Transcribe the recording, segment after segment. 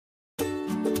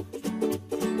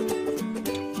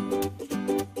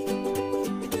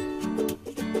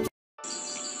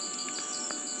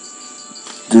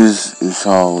This is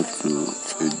how to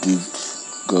edit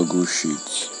Google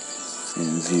Sheet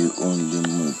in view only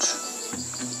mode.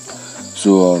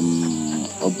 So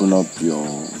open up the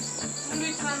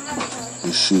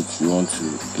sheet you want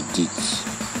to edit.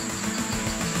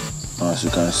 As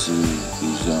you can see,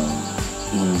 is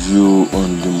in view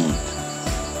only mode.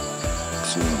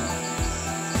 So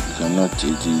you cannot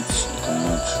edit, you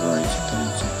cannot write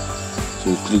anything. So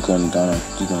you click on that,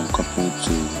 click on copy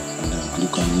to, and then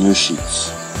click on new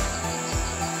sheet.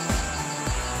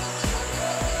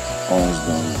 Once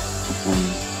done, open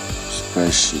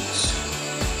Spreadsheet.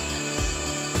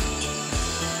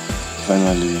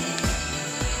 Finally,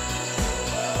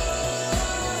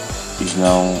 is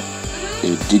now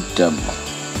editable.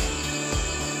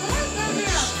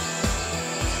 Yes.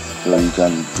 So you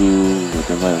can do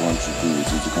whatever you want to do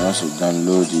with it. You can also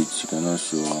download it. You can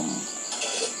also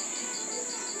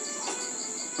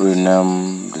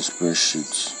rename the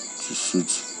spreadsheet to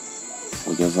suit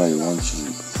whatever you want to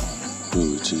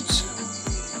do with it.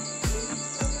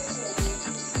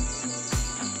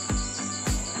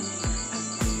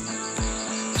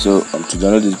 So to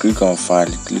download it, click on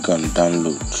File, click on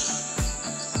Download,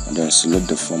 and then select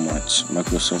the format,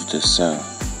 Microsoft Excel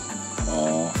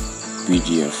or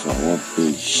PDF or web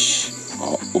page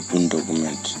or open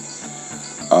document.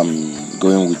 I'm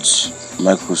going with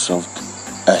Microsoft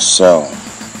Excel.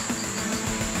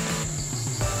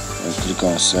 Let's click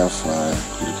on Save File,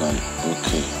 click on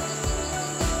OK.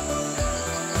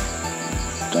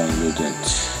 Download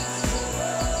it.